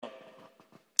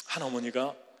한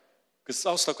어머니가 그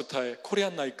사우스다코타의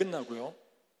코리안 나이 끝나고요,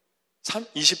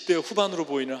 20대 후반으로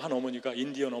보이는 한 어머니가,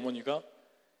 인디언 어머니가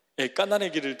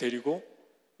갓난아기를 데리고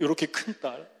이렇게 큰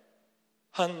딸,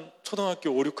 한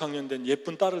초등학교 5, 6학년 된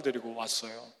예쁜 딸을 데리고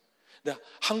왔어요. 근데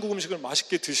한국 음식을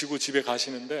맛있게 드시고 집에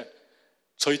가시는데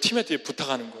저희 팀한테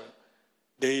부탁하는 거예요.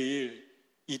 내일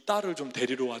이 딸을 좀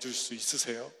데리러 와줄 수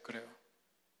있으세요? 그래요.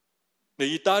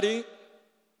 근데 이 딸이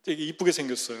되게 이쁘게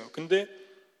생겼어요. 근데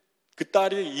그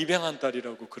딸이 입양한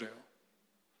딸이라고 그래요.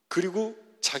 그리고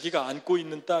자기가 안고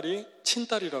있는 딸이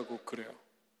친딸이라고 그래요.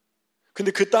 근데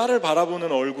그 딸을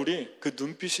바라보는 얼굴이, 그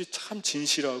눈빛이 참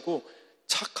진실하고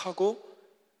착하고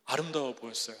아름다워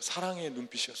보였어요. 사랑의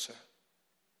눈빛이었어요.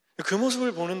 그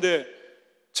모습을 보는데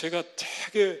제가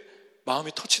되게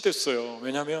마음이 터치됐어요.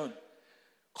 왜냐하면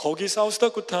거기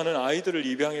사우스다코타는 아이들을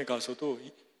입양해 가서도,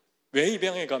 왜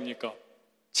입양해 갑니까?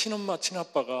 친엄마,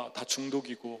 친아빠가 다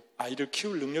중독이고 아이를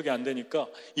키울 능력이 안 되니까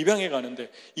입양해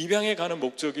가는데, 입양해 가는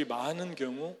목적이 많은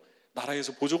경우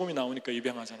나라에서 보조금이 나오니까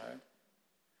입양하잖아요.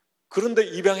 그런데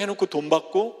입양해놓고 돈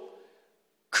받고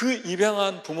그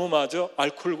입양한 부모마저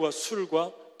알코올과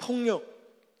술과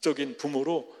폭력적인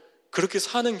부모로 그렇게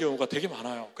사는 경우가 되게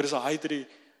많아요. 그래서 아이들이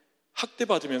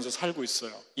학대받으면서 살고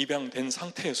있어요. 입양된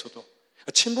상태에서도.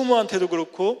 친부모한테도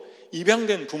그렇고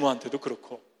입양된 부모한테도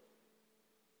그렇고.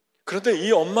 그런데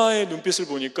이 엄마의 눈빛을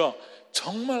보니까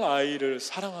정말 아이를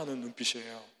사랑하는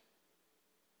눈빛이에요.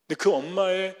 근데 그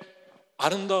엄마의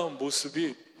아름다운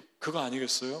모습이 그거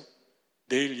아니겠어요?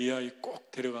 내일 이 아이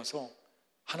꼭 데려가서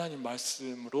하나님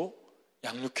말씀으로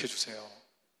양육해 주세요.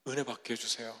 은혜 받게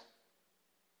해주세요.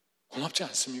 고맙지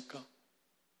않습니까?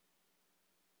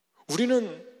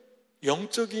 우리는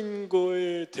영적인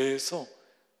거에 대해서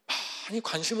많이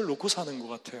관심을 놓고 사는 것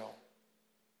같아요.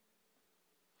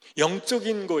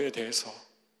 영적인 거에 대해서,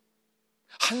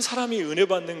 한 사람이 은혜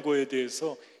받는 거에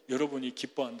대해서 여러분이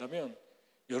기뻐한다면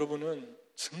여러분은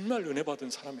정말 은혜 받은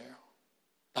사람이에요.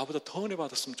 나보다 더 은혜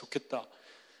받았으면 좋겠다.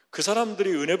 그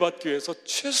사람들이 은혜 받기 위해서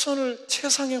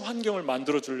최상의 환경을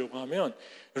만들어 주려고 하면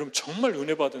여러분 정말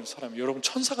은혜 받은 사람, 여러분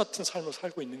천사 같은 삶을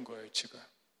살고 있는 거예요, 지금.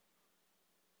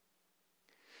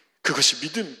 그것이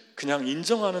믿음, 그냥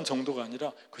인정하는 정도가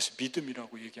아니라 그것이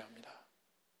믿음이라고 얘기합니다.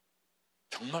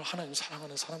 정말 하나님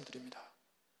사랑하는 사람들입니다.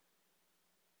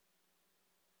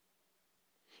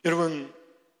 여러분,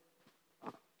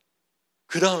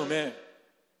 그 다음에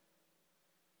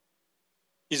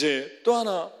이제 또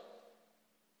하나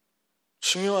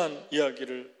중요한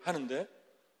이야기를 하는데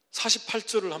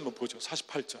 48절을 한번 보죠.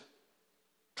 48절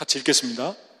같이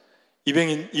읽겠습니다.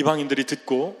 이방인들이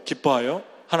듣고 기뻐하여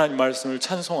하나님 말씀을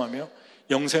찬송하며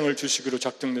영생을 주시기로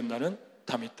작정된다는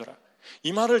다 믿더라.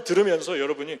 이 말을 들으면서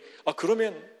여러분이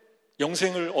그러면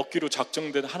영생을 얻기로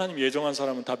작정된 하나님 예정한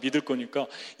사람은 다 믿을 거니까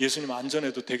예수님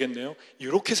안전해도 되겠네요,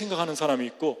 이렇게 생각하는 사람이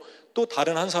있고, 또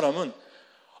다른 한 사람은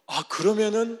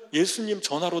그러면은 예수님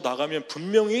전하러 나가면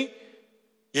분명히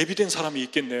예비된 사람이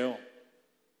있겠네요.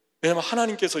 왜냐하면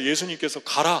하나님께서, 예수님께서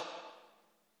가라,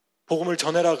 복음을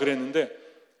전해라 그랬는데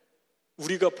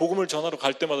우리가 복음을 전하러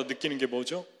갈 때마다 느끼는 게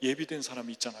뭐죠? 예비된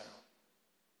사람이 있잖아요.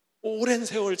 오랜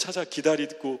세월 찾아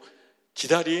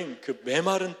기다린 그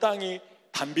메마른 땅이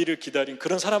단비를 기다린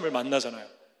그런 사람을 만나잖아요.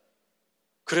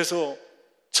 그래서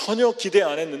전혀 기대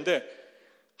안 했는데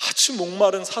아주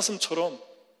목마른 사슴처럼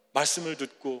말씀을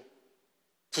듣고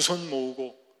두 손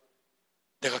모으고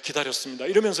내가 기다렸습니다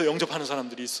이러면서 영접하는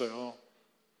사람들이 있어요.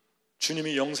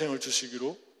 주님이 영생을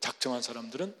주시기로 작정한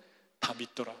사람들은 다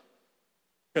믿더라.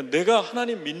 그러니까 내가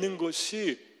하나님 믿는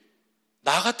것이,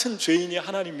 나 같은 죄인이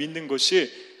하나님 믿는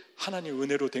것이 하나님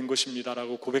은혜로 된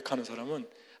것입니다라고 고백하는 사람은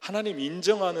하나님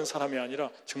인정하는 사람이 아니라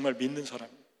정말 믿는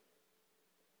사람이에요.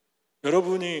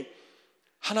 여러분이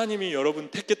하나님이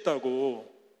여러분 택했다고,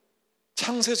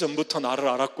 창세 전부터 나를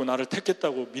알았고 나를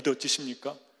택했다고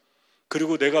믿어지십니까?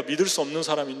 그리고 내가 믿을 수 없는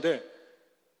사람인데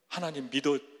하나님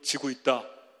믿어지고 있다,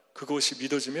 그것이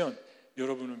믿어지면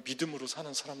여러분은 믿음으로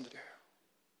사는 사람들이에요.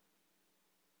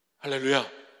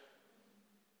 할렐루야.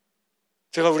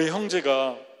 제가 우리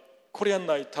형제가 코리안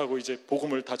나이트하고 이제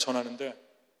복음을 다 전하는데,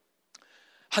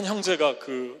 한 형제가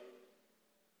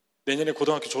내년에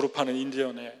고등학교 졸업하는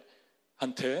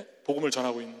인디언한테 복음을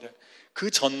전하고 있는데, 그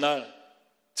전날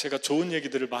제가 좋은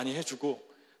얘기들을 많이 해주고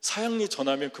사양리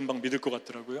전하면 금방 믿을 것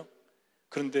같더라고요.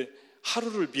 그런데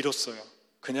하루를 미뤘어요.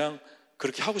 그냥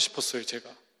그렇게 하고 싶었어요.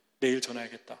 제가 내일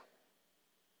전화야겠다.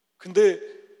 근데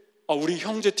우리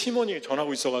형제 팀원이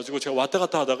전하고 있어가지고 제가 왔다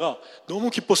갔다 하다가 너무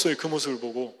기뻤어요. 그 모습을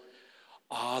보고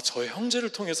저의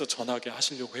형제를 통해서 전하게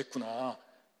하시려고 했구나.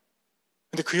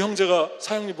 근데 그 형제가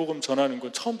사양리 복음 전하는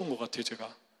건 처음 본 것 같아요.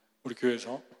 제가 우리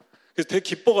교회에서. 그래서 되게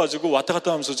기뻐가지고 왔다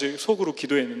갔다 하면서 제 속으로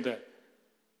기도했는데,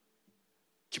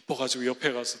 기뻐가지고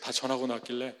옆에 가서 다 전하고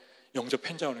났길래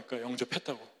영접했냐고 하니까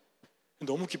영접했다고.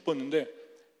 너무 기뻤는데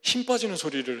힘 빠지는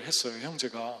소리를 했어요.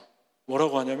 형제가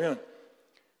뭐라고 하냐면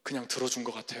그냥 들어준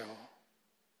것 같아요.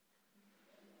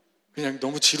 그냥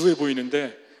너무 지루해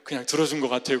보이는데 그냥 들어준 것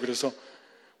같아요. 그래서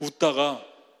웃다가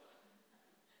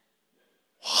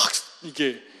확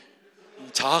이게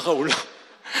자아가 올라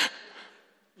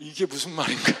이게 무슨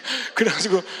말인가.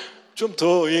 그래가지고 좀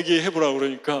더 얘기해보라고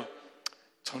그러니까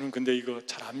저는 근데 이거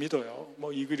잘 안 믿어요.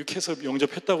 뭐 이거 이렇게 해서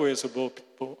영접했다고 해서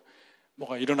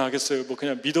뭐가 일어나겠어요. 뭐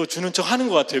그냥 믿어주는 척 하는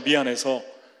것 같아요. 미안해서.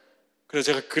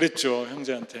 그래서 제가 그랬죠.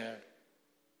 형제한테.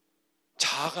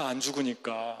 자아가 안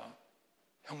죽으니까,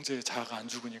 형제의 자아가 안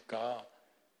죽으니까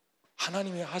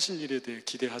하나님이 하실 일에 대해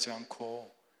기대하지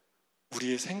않고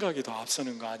우리의 생각이 더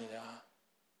앞서는 거 아니냐.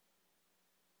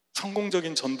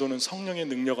 성공적인 전도는 성령의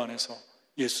능력 안에서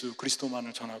예수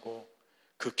그리스도만을 전하고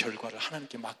그 결과를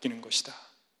하나님께 맡기는 것이다.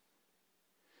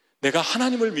 내가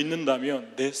하나님을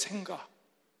믿는다면 내 생각,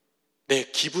 내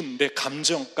기분, 내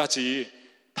감정까지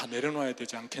다 내려놔야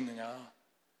되지 않겠느냐.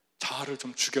 자아를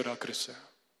좀 죽여라 그랬어요.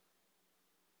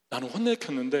 나는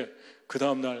혼내켰는데 그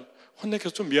다음날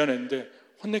혼내켜서 좀 미안했는데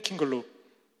혼내킨 걸로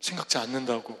생각지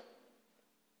않는다고.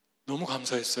 너무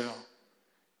감사했어요.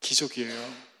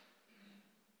 기적이에요.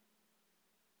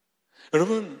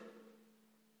 여러분,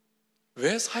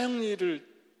 왜 사형리가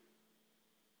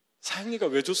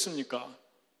왜 좋습니까?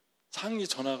 사형리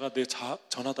전하다가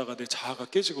내 자아가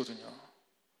깨지거든요.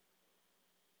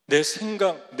 내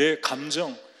생각, 내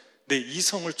감정, 내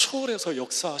이성을 초월해서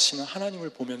역사하시는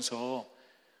하나님을 보면서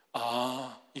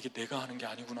아, 이게 내가 하는 게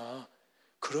아니구나.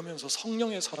 그러면서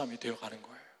성령의 사람이 되어가는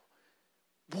거예요.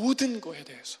 모든 거에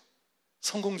대해서.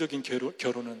 성공적인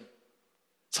결혼은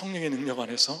성령의 능력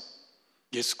안에서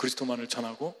예수 그리스도만을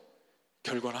전하고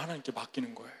결과를 하나님께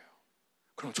맡기는 거예요.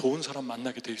 그럼 좋은 사람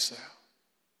만나게 돼 있어요.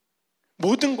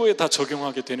 모든 거에 다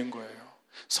적용하게 되는 거예요.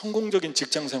 성공적인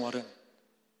직장 생활은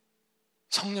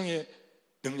성령의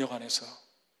능력 안에서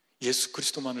예수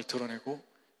그리스도만을 드러내고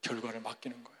결과를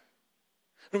맡기는 거예요.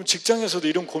 여러분, 직장에서도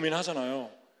이런 고민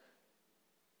하잖아요.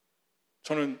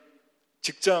 저는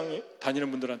직장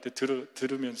다니는 분들한테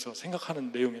들으면서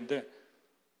생각하는 내용인데,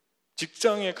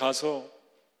 직장에 가서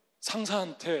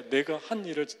상사한테 내가 한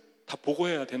일을 다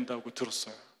보고해야 된다고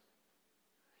들었어요.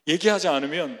 얘기하지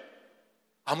않으면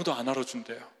아무도 안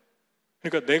알아준대요.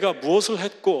 그러니까 내가 무엇을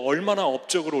했고 얼마나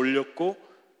업적을 올렸고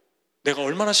내가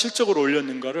얼마나 실적을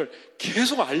올렸는가를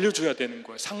계속 알려줘야 되는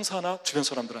거예요. 상사나 주변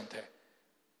사람들한테.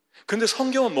 근데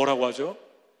성경은 뭐라고 하죠?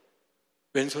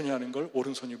 왼손이 하는 걸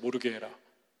오른손이 모르게 해라.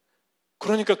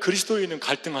 그러니까 그리스도인은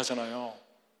갈등하잖아요.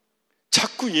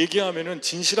 자꾸 얘기하면은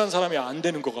진실한 사람이 안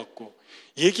되는 것 같고,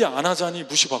 얘기 안 하자니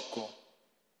무시받고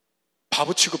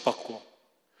바보 취급받고.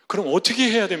 그럼 어떻게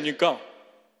해야 됩니까?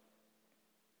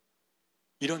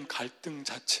 이런 갈등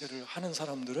자체를 하는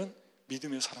사람들은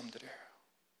믿음의 사람들이에요.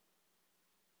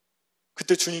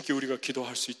 그때 주님께 우리가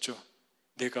기도할 수 있죠.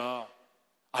 내가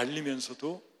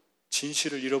알리면서도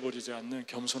진실을 잃어버리지 않는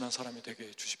겸손한 사람이 되게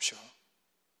해주십시오.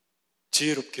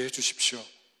 지혜롭게 해주십시오.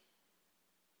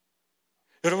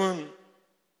 여러분,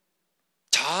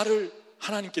 자아를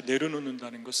하나님께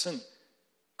내려놓는다는 것은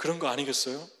그런 거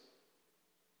아니겠어요?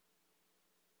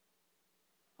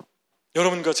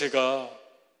 여러분과 제가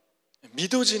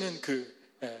믿어지는 그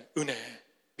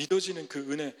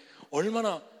은혜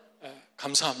얼마나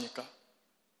감사합니까?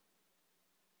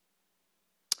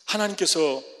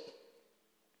 하나님께서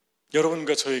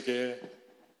여러분과 저에게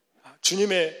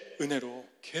주님의 은혜로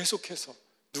계속해서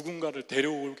누군가를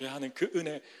데려오게 하는 그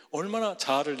은혜, 얼마나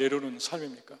자아를 내려놓는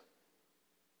삶입니까?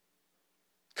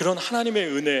 그런 하나님의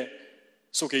은혜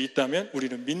속에 있다면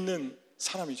우리는 믿는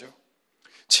사람이죠.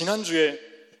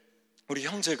 지난주에 우리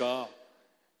형제가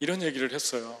이런 얘기를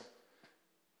했어요.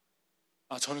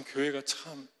 저는 교회가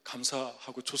참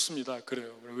감사하고 좋습니다.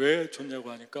 그래요. 왜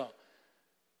좋냐고 하니까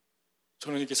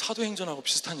저는 이게 사도행전하고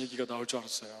비슷한 얘기가 나올 줄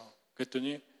알았어요.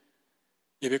 그랬더니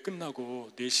예배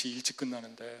끝나고 4시 일찍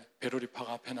끝나는데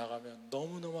베로리파가 앞에 나가면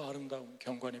너무너무 아름다운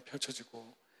경관이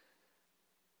펼쳐지고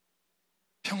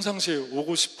평상시에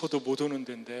오고 싶어도 못 오는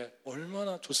데인데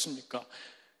얼마나 좋습니까?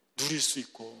 누릴 수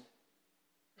있고.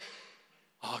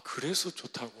 그래서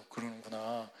좋다고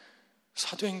그러는구나.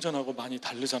 사도행전하고 많이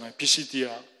다르잖아요.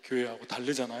 비시디아 교회하고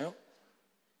다르잖아요.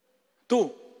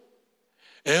 또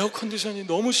에어컨디션이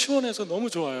너무 시원해서 너무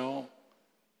좋아요.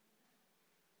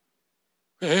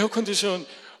 에어컨디션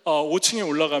 5층에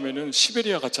올라가면은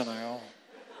시베리아 같잖아요.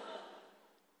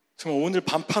 정말 오늘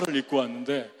반팔을 입고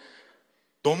왔는데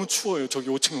너무 추워요. 저기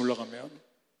 5층에 올라가면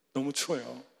너무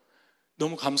추워요.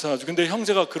 너무 감사하죠. 근데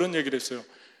형제가 그런 얘기를 했어요.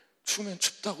 추우면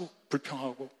춥다고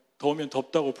불평하고 더우면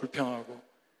덥다고 불평하고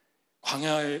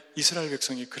광야의 이스라엘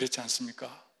백성이 그랬지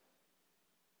않습니까?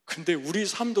 근데 우리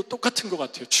삶도 똑같은 것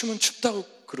같아요. 추면 춥다고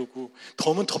그러고,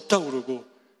 더우면 덥다고 그러고,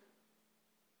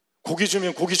 고기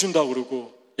주면 고기 준다고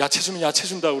그러고, 야채 주면 야채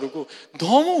준다고 그러고,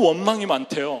 너무 원망이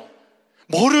많대요.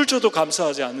 뭐를 줘도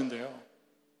감사하지 않는데요.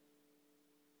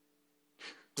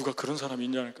 누가 그런 사람이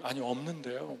있냐니까, 아니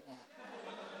없는데요.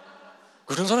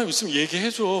 그런 사람 있으면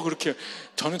얘기해줘. 그렇게.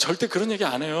 저는 절대 그런 얘기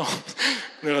안 해요.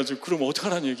 그래가지고 그럼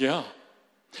어떡하라는 얘기야.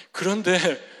 그런데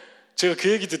제가 그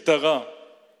얘기 듣다가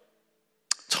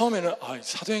처음에는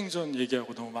사도행전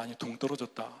얘기하고 너무 많이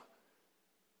동떨어졌다.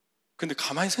 근데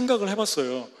가만히 생각을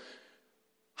해봤어요.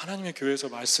 하나님의 교회에서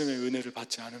말씀의 은혜를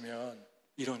받지 않으면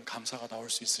이런 감사가 나올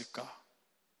수 있을까?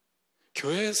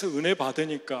 교회에서 은혜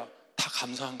받으니까 다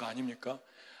감사한 거 아닙니까?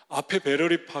 앞에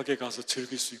배럴입하게 가서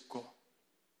즐길 수 있고,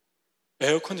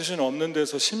 에어컨디션 없는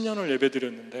데서 10년을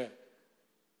예배드렸는데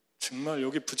정말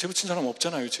여기 부채 붙인 사람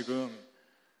없잖아요. 지금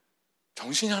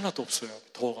정신이 하나도 없어요.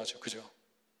 더워가지고. 그죠?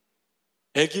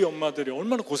 애기 엄마들이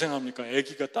얼마나 고생합니까?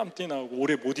 애기가 땀띠 나오고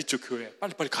오래 못 있죠. 교회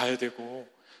빨리빨리 가야 되고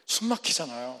숨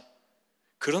막히잖아요.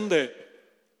 그런데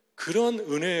그런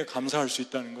은혜에 감사할 수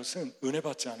있다는 것은 은혜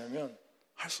받지 않으면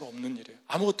할 수 없는 일이에요.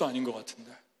 아무것도 아닌 것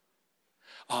같은데,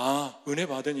 은혜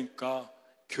받으니까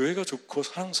교회가 좋고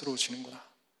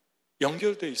사랑스러워지는구나.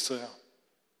 연결돼 있어요.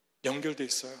 연결돼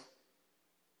있어요.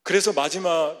 그래서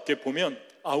마지막에 보면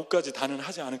 9가지 다는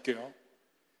하지 않을게요.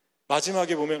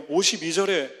 마지막에 보면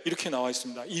 52절에 이렇게 나와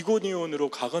있습니다. 이고니온으로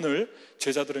가거늘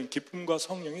제자들은 기쁨과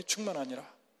성령이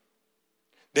충만하니라.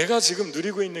 내가 지금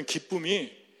누리고 있는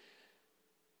기쁨이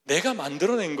내가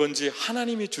만들어낸 건지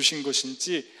하나님이 주신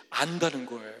것인지 안다는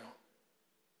거예요.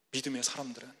 믿음의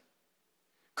사람들은.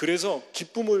 그래서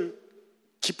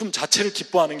기쁨 자체를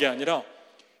기뻐하는 게 아니라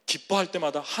기뻐할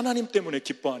때마다 하나님 때문에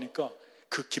기뻐하니까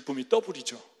그 기쁨이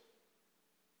더블이죠.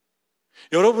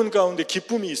 여러분 가운데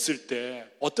기쁨이 있을 때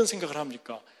어떤 생각을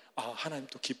합니까? 하나님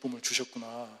또 기쁨을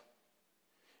주셨구나.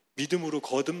 믿음으로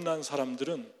거듭난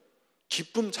사람들은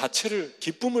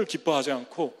기쁨을 기뻐하지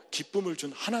않고 기쁨을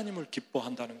준 하나님을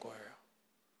기뻐한다는 거예요.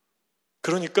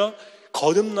 그러니까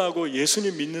거듭나고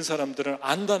예수님 믿는 사람들은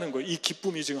안다는 거예요. 이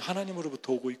기쁨이 지금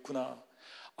하나님으로부터 오고 있구나.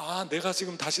 내가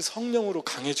지금 다시 성령으로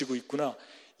강해지고 있구나.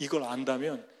 이걸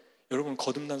안다면 여러분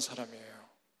거듭난 사람이에요.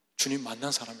 주님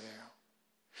만난 사람이에요.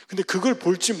 근데 그걸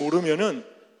볼지 모르면은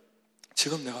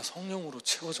지금 내가 성령으로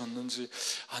채워졌는지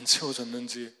안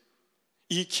채워졌는지,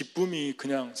 이 기쁨이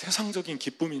그냥 세상적인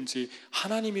기쁨인지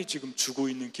하나님이 지금 주고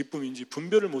있는 기쁨인지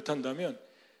분별을 못한다면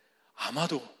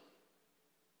아마도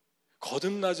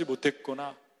거듭나지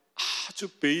못했거나 아주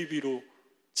베이비로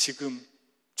지금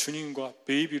주님과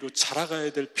베이비로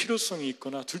자라가야 될 필요성이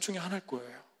있거나 둘 중에 하나일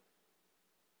거예요.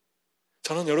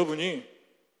 저는 여러분이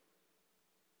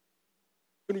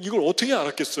이걸 어떻게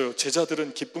알았겠어요?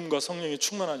 제자들은 기쁨과 성령이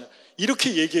충만하냐,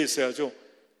 이렇게 얘기했어야죠.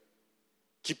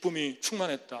 기쁨이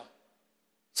충만했다,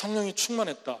 성령이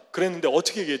충만했다 그랬는데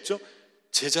어떻게 얘기했죠?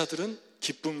 제자들은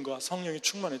기쁨과 성령이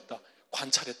충만했다.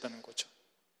 관찰했다는 거죠.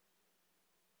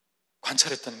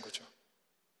 관찰했다는 거죠.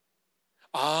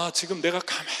 지금 내가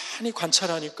가만히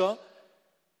관찰하니까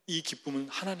이 기쁨은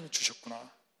하나님이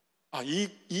주셨구나.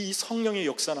 이 성령의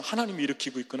역사는 하나님이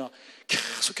일으키고 있구나.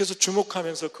 계속해서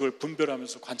주목하면서 그걸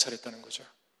분별하면서 관찰했다는 거죠.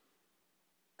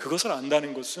 그것을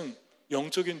안다는 것은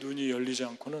영적인 눈이 열리지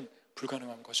않고는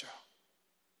불가능한 거죠.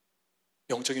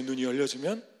 영적인 눈이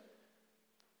열려지면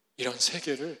이런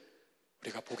세계를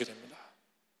우리가 보게 됩니다.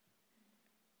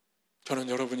 저는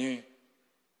여러분이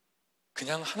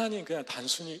그냥 하나님 그냥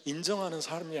단순히 인정하는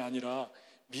삶이 아니라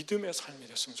믿음의 삶이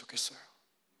됐으면 좋겠어요.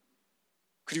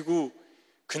 그리고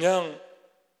그냥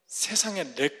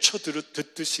세상의 렉처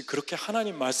듣듯이 그렇게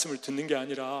하나님 말씀을 듣는 게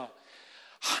아니라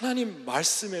하나님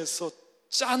말씀에서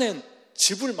짜낸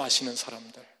즙을 마시는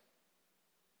사람들.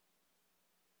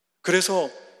 그래서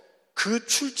그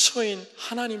출처인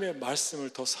하나님의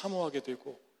말씀을 더 사모하게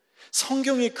되고,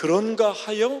 성경이 그런가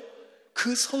하여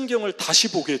그 성경을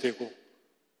다시 보게 되고,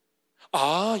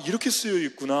 이렇게 쓰여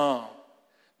있구나,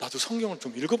 나도 성경을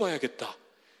좀 읽어봐야겠다,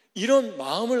 이런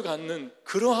마음을 갖는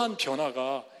그러한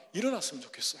변화가 일어났으면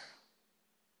좋겠어요.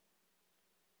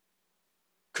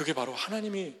 그게 바로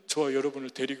하나님이 저와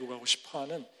여러분을 데리고 가고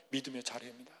싶어하는 믿음의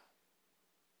자리입니다.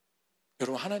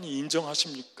 여러분, 하나님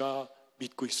인정하십니까?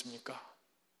 믿고 있습니까?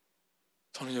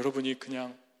 저는 여러분이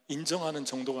그냥 인정하는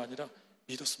정도가 아니라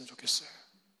믿었으면 좋겠어요.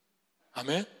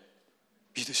 아멘?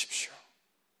 믿으십시오.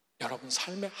 여러분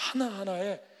삶의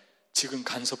하나하나에 지금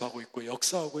간섭하고 있고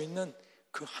역사하고 있는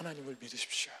그 하나님을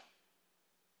믿으십시오.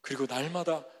 그리고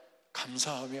날마다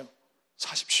감사하며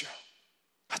사십시오.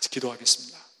 같이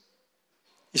기도하겠습니다.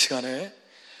 이 시간에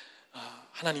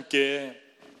하나님께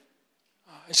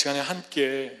이 시간에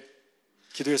함께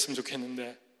기도했으면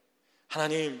좋겠는데,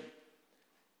 하나님,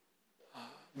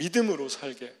 믿음으로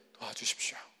살게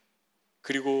도와주십시오.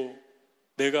 그리고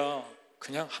내가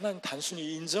그냥 하나님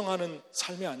단순히 인정하는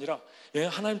삶이 아니라, 예,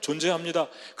 하나님 존재합니다,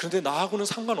 그런데 나하고는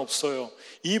상관없어요,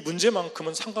 이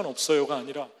문제만큼은 상관없어요가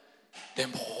아니라 내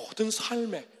모든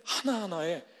삶에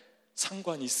하나하나에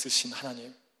상관이 있으신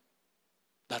하나님,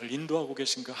 나를 인도하고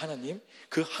계신 그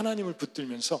하나님을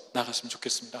붙들면서 나갔으면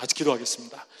좋겠습니다. 같이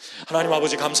기도하겠습니다. 하나님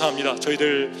아버지, 감사합니다.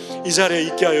 저희들 이 자리에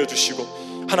있게 하여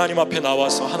주시고 하나님 앞에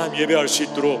나와서 하나님 예배할 수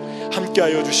있도록 함께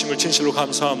하여 주심을 진실로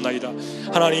감사합나이다.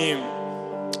 하나님,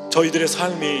 저희들의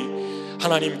삶이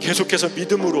하나님 계속해서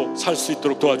믿음으로 살 수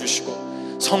있도록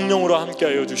도와주시고 성령으로 함께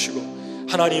하여 주시고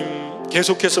하나님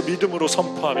계속해서 믿음으로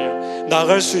선포하며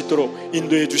나아갈 수 있도록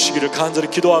인도해 주시기를 간절히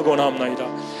기도하고 나옵나이다.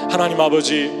 하나님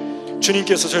아버지,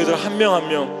 주님께서 저희들 한 명 한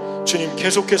명 주님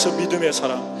계속해서 믿음의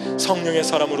사람, 성령의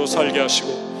사람으로 살게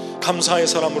하시고 감사의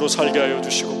사람으로 살게 하여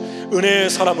주시고 은혜의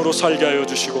사람으로 살게 하여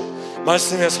주시고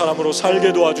말씀의 사람으로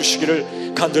살게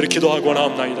도와주시기를 간절히 기도하고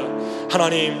나옵나이다.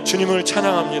 하나님, 주님을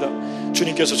찬양합니다.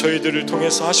 주님께서 저희들을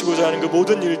통해서 하시고자 하는 그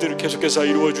모든 일들을 계속해서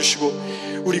이루어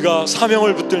주시고 우리가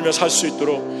사명을 붙들며 살 수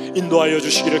있도록 인도하여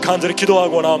주시기를 간절히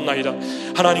기도하고 나옵나이다.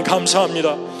 하나님,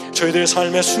 감사합니다. 저희들의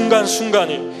삶의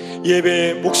순간순간이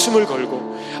예배에 목숨을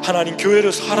걸고 하나님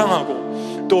교회를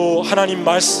사랑하고 또 하나님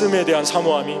말씀에 대한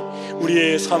사모함이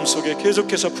우리의 삶 속에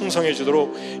계속해서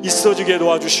풍성해지도록 있어지게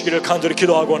도와주시기를 간절히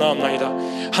기도하고 나옵나이다.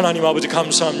 하나님 아버지,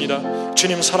 감사합니다.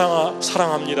 주님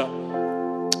사랑합니다.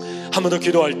 한 번 더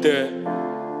기도할 때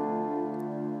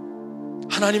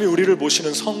하나님이 우리를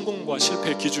보시는 성공과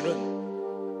실패의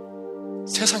기준은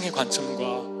세상의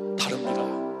관점과 다릅니다.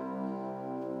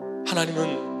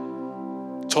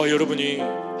 하나님은 저와 여러분이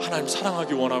하나님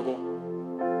사랑하기 원하고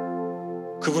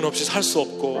그분 없이 살 수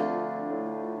없고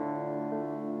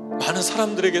많은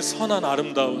사람들에게 선한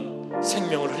아름다운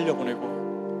생명을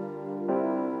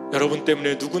흘려보내고 여러분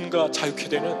때문에 누군가 자유케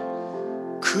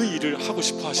되는 그 일을 하고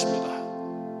싶어 하십니다.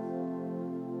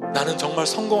 나는 정말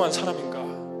성공한 사람인가?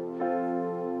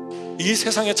 이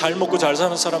세상에 잘 먹고 잘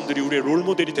사는 사람들이 우리의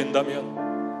롤모델이 된다면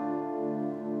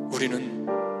우리는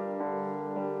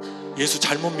예수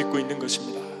잘못 믿고 있는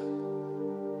것입니다.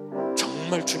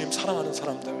 정말 주님 사랑하는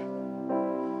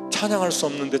사람들, 찬양할 수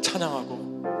없는데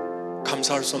찬양하고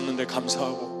감사할 수 없는데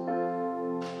감사하고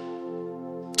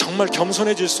정말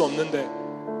겸손해질 수 없는데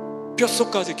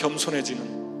뼛속까지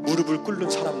겸손해지는 무릎을 꿇는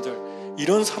사람들,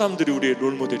 이런 사람들이 우리의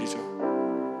롤모델이죠.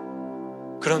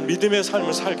 그런 믿음의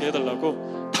삶을 살게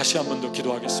해달라고 다시 한 번 더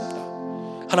기도하겠습니다.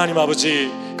 하나님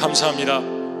아버지, 감사합니다.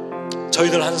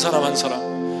 저희들 한 사람 한 사람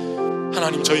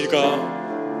하나님,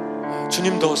 저희가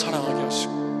주님 더 사랑하게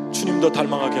하시고 주님 더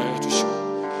닮아가게 하여 주시고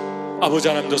아버지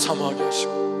하나님 더 사모하게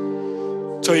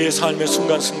하시고 저희의 삶의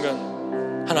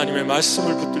순간순간 하나님의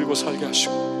말씀을 붙들고 살게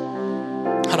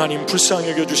하시고 하나님 불쌍히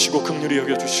여겨주시고 긍휼히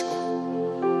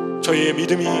여겨주시고 저희의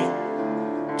믿음이,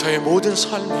 저희의 모든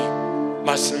삶이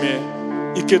말씀에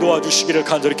있게 도와주시기를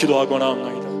간절히 기도하고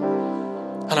나옵나이다.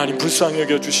 하나님 불쌍히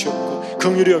여겨주시옵고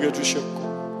긍휼히 여겨주시옵고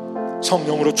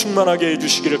성령으로 충만하게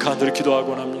해주시기를 간절히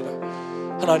기도하고 납니다.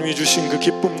 하나님이 주신 그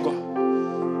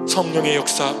기쁨과 성령의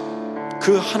역사,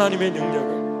 그 하나님의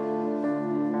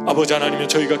능력을 아버지 하나님의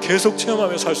저희가 계속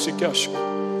체험하며 살 수 있게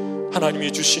하시고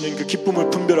하나님이 주시는 그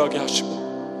기쁨을 분별하게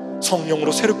하시고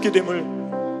성령으로 새롭게 됨을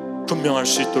분명할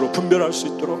수 있도록, 분별할 수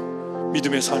있도록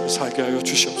믿음의 삶을 살게 하여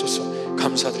주시옵소서.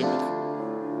 감사드립니다.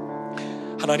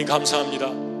 하나님 감사합니다.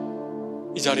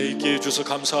 이 자리에 있게 해주셔서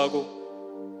감사하고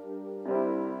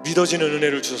믿어지는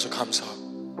은혜를 주셔서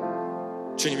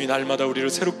감사하고 주님이 날마다 우리를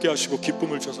새롭게 하시고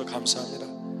기쁨을 주셔서 감사합니다.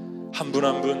 한 분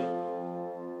한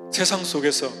분 세상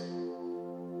속에서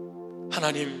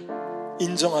하나님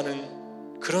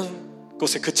인정하는 그런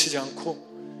것에 그치지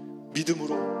않고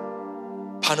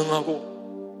믿음으로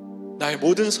반응하고 나의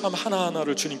모든 삶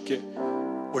하나하나를 주님께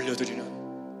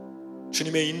올려드리는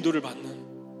주님의 인도를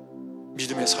받는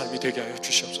믿음의 삶이 되게 하여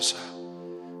주시옵소서.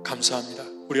 감사합니다.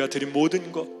 우리가 드린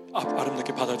모든 것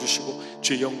아름답게 받아주시고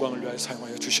주의 영광을 위하여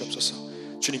사용하여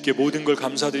주시옵소서. 주님께 모든 걸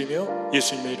감사드리며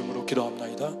예수님의 이름으로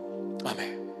기도합나이다.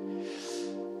 아멘.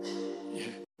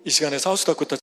 이 시간에 사우스다코타